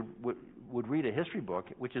as we would read a history book,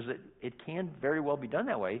 which is that it can very well be done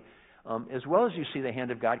that way, as well as you see the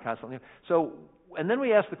hand of God constantly. So, and then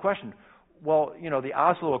we ask the question: well, the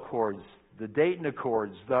Oslo Accords, the Dayton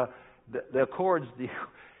Accords, the Accords,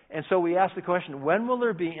 and so we ask the question: when will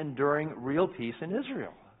there be enduring real peace in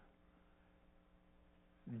Israel?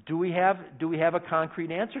 Do we have a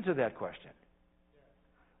concrete answer to that question?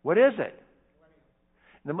 What is it?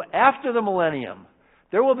 After the millennium,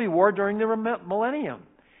 there will be war during the millennium,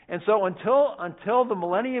 and so until the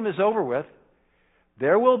millennium is over with,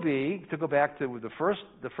 there will be, to go back to the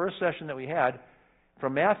first session that we had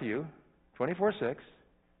from Matthew 24:6.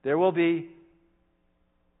 There will be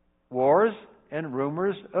wars and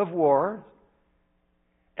rumors of war.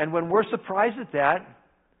 And when we're surprised at that,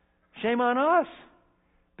 shame on us.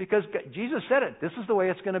 Because Jesus said it. This is the way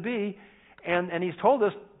it's going to be. And He's told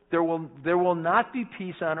us there will not be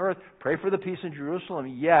peace on earth. Pray for the peace in Jerusalem.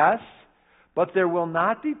 Yes. But there will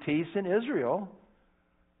not be peace in Israel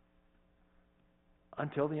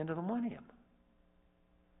until the end of the millennium.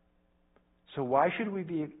 So why should we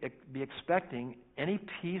be expecting any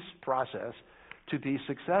peace process to be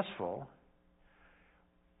successful?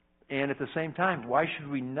 And at the same time, why should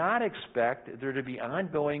we not expect there to be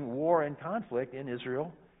ongoing war and conflict in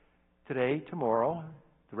Israel today, tomorrow,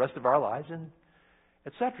 the rest of our lives, and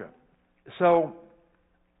etc.? So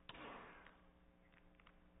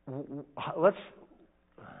let's.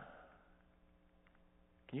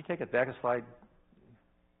 Can you take it back a slide?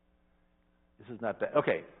 This is not bad.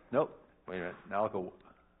 Okay. Nope. Wait a minute. Now I'll go.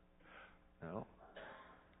 No.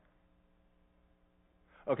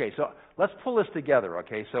 Okay, so let's pull this together.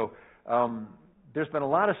 Okay, so there's been a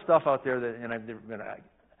lot of stuff out there that, and there've been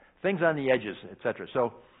things on the edges, etc.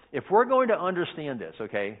 So if we're going to understand this,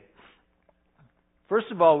 okay,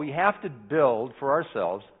 first of all, we have to build for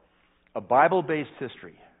ourselves a Bible-based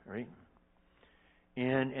history, right?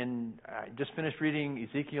 And I just finished reading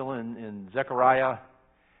Ezekiel and Zechariah.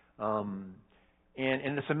 And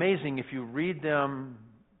it's amazing if you read them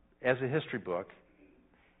as a history book,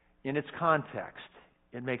 in its context,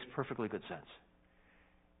 it makes perfectly good sense.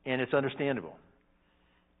 And it's understandable.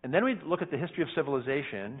 And then we look at the history of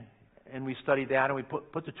civilization, and we study that, and we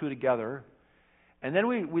put the two together. And then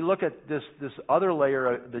we look at this other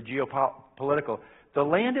layer, the geopolitical. The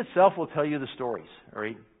land itself will tell you the stories, all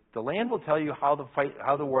right? The land will tell you how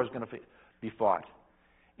the war is going to be fought.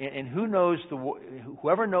 And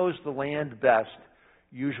whoever knows the land best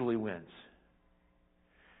usually wins.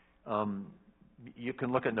 You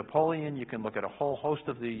can look at Napoleon. You can look at a whole host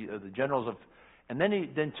of the generals and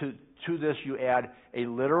then to this you add a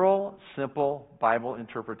literal, simple Bible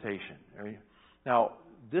interpretation. Right? Now,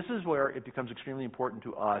 this is where it becomes extremely important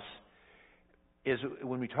to us. Is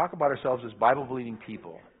when we talk about ourselves as Bible-believing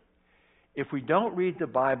people. If we don't read the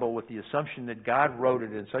Bible with the assumption that God wrote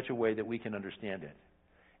it in such a way that we can understand it,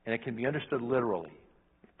 and it can be understood literally.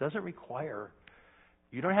 It doesn't require,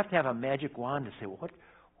 you don't have to have a magic wand to say, well,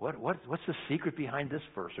 what's the secret behind this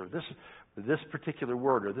verse, or this particular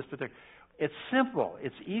word, or this particular. It's simple.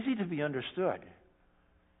 It's easy to be understood.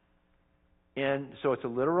 And so it's a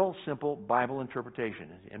literal, simple Bible interpretation,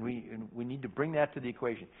 and we need to bring that to the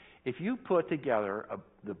equation. If you put together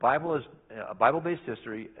the Bible as a Bible-based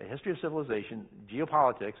history, a history of civilization,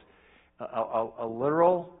 geopolitics, a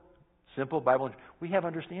literal, simple Bible, we have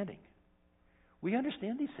understanding. We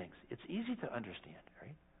understand these things. It's easy to understand,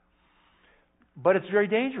 right? But it's very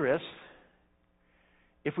dangerous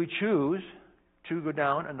if we choose to go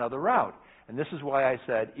down another route. And this is why I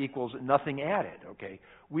said equals nothing added, okay?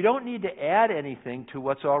 We don't need to add anything to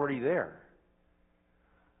what's already there.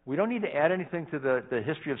 We don't need to add anything to the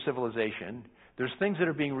history of civilization. There's things that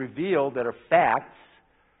are being revealed that are facts,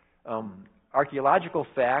 archaeological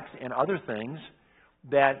facts and other things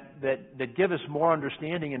that give us more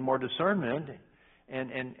understanding and more discernment.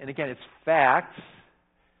 And again, it's facts.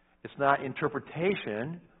 It's not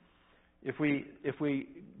interpretation. If we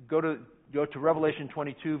go to Revelation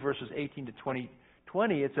 22 verses 18 to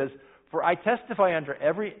 20, it says, "For I testify unto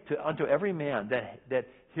every man that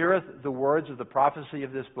heareth the words of the prophecy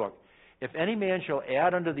of this book. If any man shall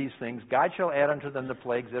add unto these things, God shall add unto them the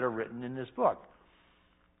plagues that are written in this book."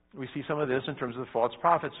 We see some of this in terms of the false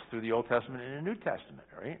prophets through the Old Testament and the New Testament,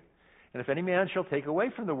 right? "And if any man shall take away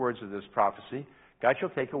from the words of this prophecy, God shall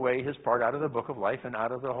take away his part out of the book of life and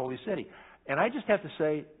out of the holy city." And I just have to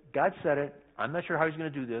say, God said it. I'm not sure how He's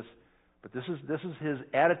going to do this, but this is His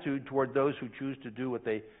attitude toward those who choose to do what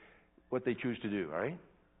they choose to do. All right.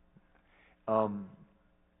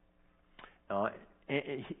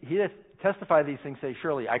 He that testify these things say,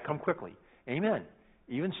 "Surely I come quickly." Amen.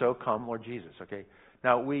 Even so, come, Lord Jesus. Okay.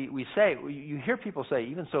 Now we say, you hear people say,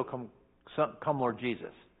 "Even so, come, Lord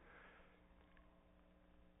Jesus,"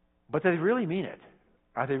 but do they really mean it?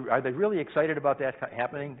 Are they really excited about that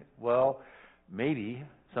happening? Well, maybe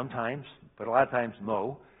sometimes, but a lot of times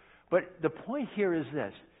no. But the point here is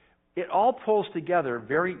this: it all pulls together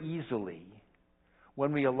very easily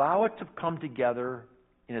when we allow it to come together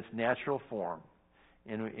in its natural form,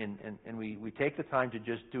 and we take the time to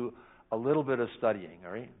just do a little bit of studying.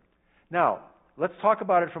 All right. Now let's talk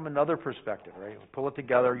about it from another perspective. Right. We'll pull it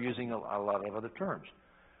together using a lot of other terms.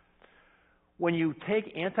 When you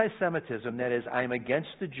take anti-Semitism, that is, I'm against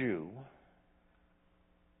the Jew,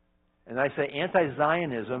 and I say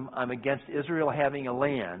anti-Zionism, I'm against Israel having a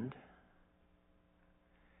land,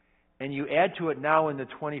 and you add to it now in the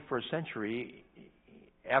 21st century,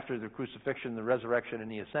 after the crucifixion, the resurrection,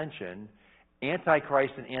 and the ascension,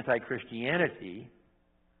 anti-Christ and anti-Christianity,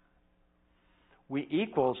 we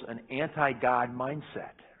equals an anti-God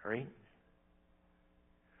mindset, right?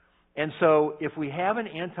 And so if we have an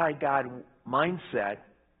anti-God mindset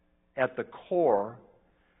at the core,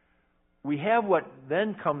 we have what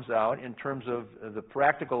then comes out in terms of the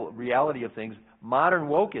practical reality of things, modern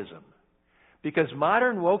wokeism. Because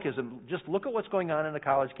modern wokeism, just look at what's going on in the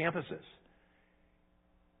college campuses.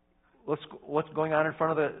 What's going on in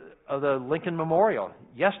front of the Lincoln Memorial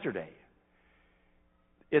yesterday.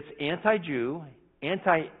 It's anti-Jew,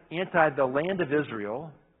 anti the land of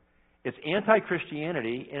Israel, it's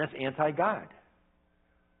anti-Christianity, and it's anti-God.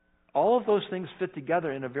 All of those things fit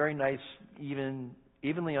together in a very nice,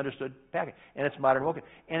 evenly understood package. And it's modern wokeism.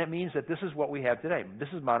 And it means that this is what we have today. This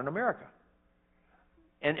is modern America.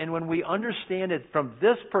 And when we understand it from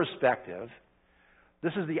this perspective,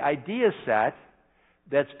 this is the idea set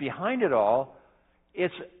that's behind it all,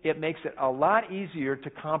 it makes it a lot easier to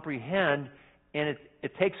comprehend, and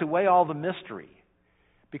it takes away all the mystery.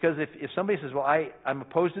 Because if somebody says, well, I'm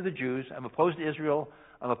opposed to the Jews, I'm opposed to Israel,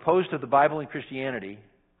 I'm opposed to the Bible and Christianity,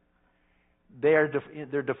 their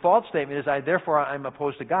default statement is, therefore I'm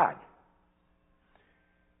opposed to God.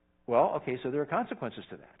 Well, okay, so there are consequences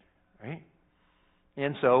to that, right?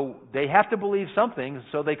 And so they have to believe something,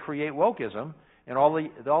 so they create wokeism and all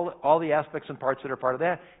the aspects and parts that are part of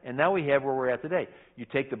that. And now we have where we're at today. You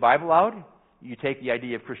take the Bible out, you take the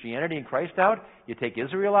idea of Christianity and Christ out, you take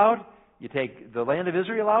Israel out, you take the land of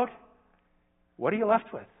Israel out. What are you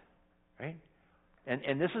left with, right?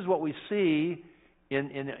 And this is what we see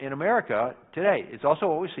in America today. It's also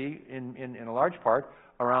what we see in a large part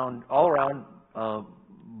all around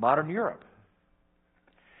modern Europe.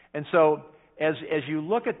 And so as you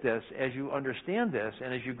look at this, as you understand this,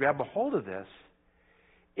 and as you grab a hold of this,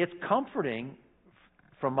 it's comforting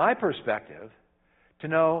from my perspective to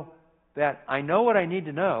know that I know what I need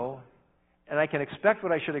to know, and I can expect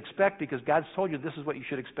what I should expect because God's told you this is what you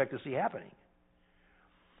should expect to see happening.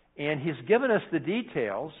 And He's given us the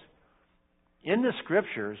details in the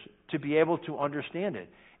Scriptures to be able to understand it.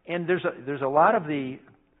 And there's a lot of the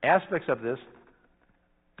aspects of this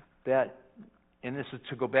that, and this is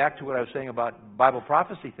to go back to what I was saying about Bible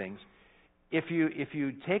prophecy things, if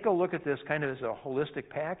you take a look at this kind of as a holistic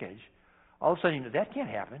package, all of a sudden you know, that can't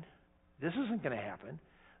happen. This isn't going to happen.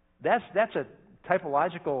 That's a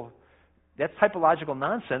typological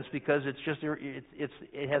nonsense because it's just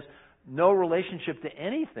it has no relationship to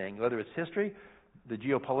anything, whether it's history, the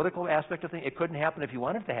geopolitical aspect of things. It couldn't happen if you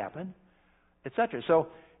wanted it to happen, etc. So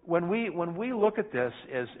when we look at this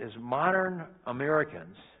as modern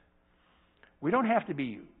Americans, we don't have to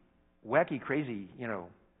be wacky, crazy,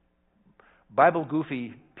 Bible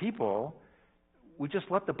goofy people. We just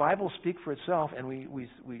let the Bible speak for itself, and we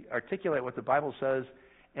articulate what the Bible says,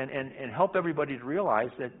 and help everybody to realize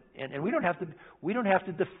that. And we don't have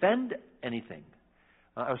to defend anything.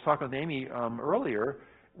 I was talking with Amy earlier.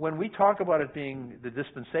 When we talk about it being the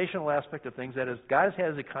dispensational aspect of things, that is, God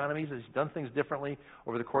has economies, He's done things differently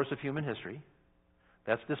over the course of human history.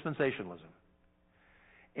 That's dispensationalism.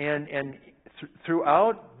 And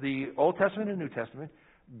throughout the Old Testament and New Testament,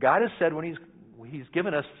 God has said when He's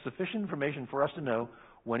given us sufficient information for us to know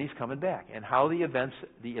when He's coming back and how the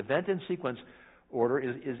event and sequence order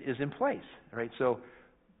is in place. Right? So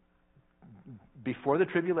before the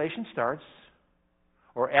tribulation starts,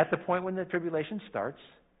 or at the point when the tribulation starts,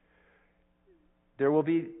 there will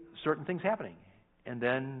be certain things happening. And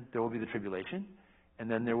then there will be the tribulation,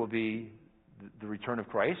 and then there will be the return of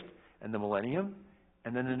Christ and the millennium,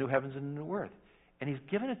 and then the new heavens and the new earth. And He's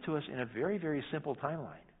given it to us in a very, very simple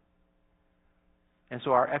timeline. And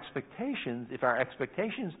so our expectations, if our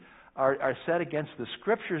expectations are set against the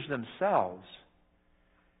Scriptures themselves,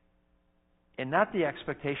 and not the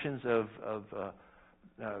expectations of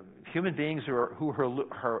human beings who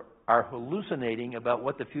are hallucinating about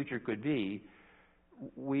what the future could be,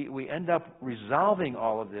 we end up resolving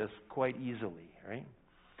all of this quite easily, right?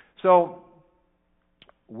 So,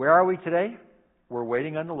 where are we today? We're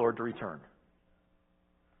waiting on the Lord to return.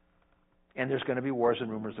 And there's going to be wars and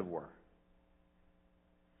rumors of war.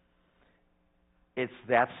 It's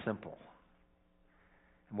that simple.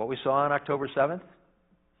 And what we saw on October 7th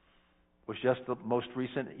was just the most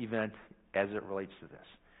recent event as it relates to this.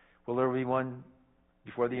 Will there be one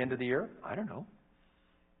before the end of the year? I don't know.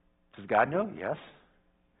 Does God know? Yes.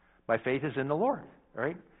 My faith is in the Lord,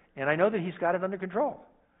 right? And I know that He's got it under control.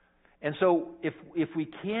 And so if we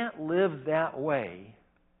can't live that way,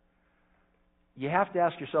 you have to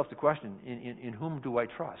ask yourself the question, in whom do I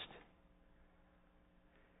trust?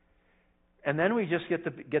 And then we just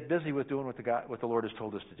get busy with doing what the Lord has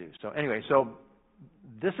told us to do. So anyway,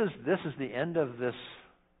 this is the end of this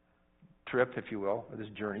trip, if you will, or this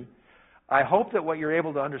journey. I hope that what you're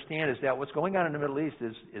able to understand is that what's going on in the Middle East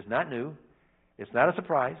is not new. It's not a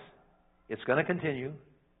surprise. It's going to continue.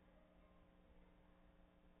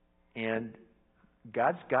 And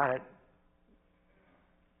God's got it.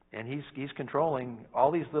 And He's controlling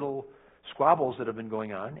all these little squabbles that have been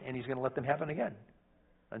going on, and He's going to let them happen again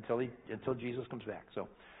until Jesus comes back. So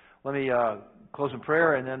let me close in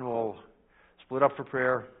prayer, and then we'll split up for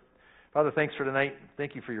prayer. Father, thanks for tonight.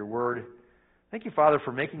 Thank you for your word. Thank you, Father,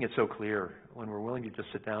 for making it so clear when we're willing to just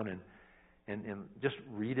sit down and just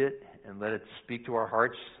read it and let it speak to our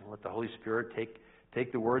hearts. And let the Holy Spirit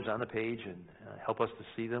take the words on the page and help us to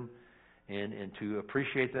see them and to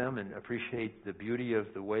appreciate them and appreciate the beauty of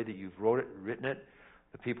the way that you've written it.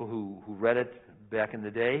 The people who read it back in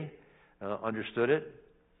the day understood it.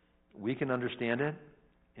 We can understand it,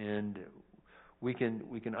 and we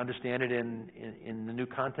can understand it in the new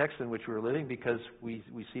context in which we're living, because we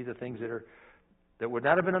see the things that would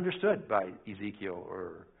not have been understood by Ezekiel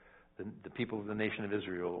or the people of the nation of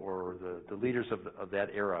Israel or the leaders of that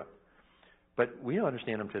era. But we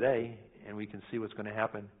understand them today, and we can see what's going to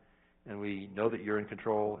happen, and we know that you're in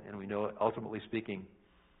control, and we know, ultimately speaking,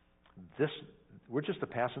 we're just a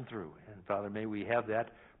passing through. And Father, may we have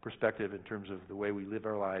that perspective in terms of the way we live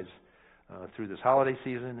our lives through this holiday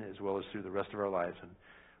season as well as through the rest of our lives. And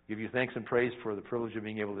give you thanks and praise for the privilege of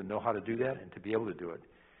being able to know how to do that and to be able to do it.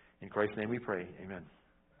 In Christ's name we pray. Amen.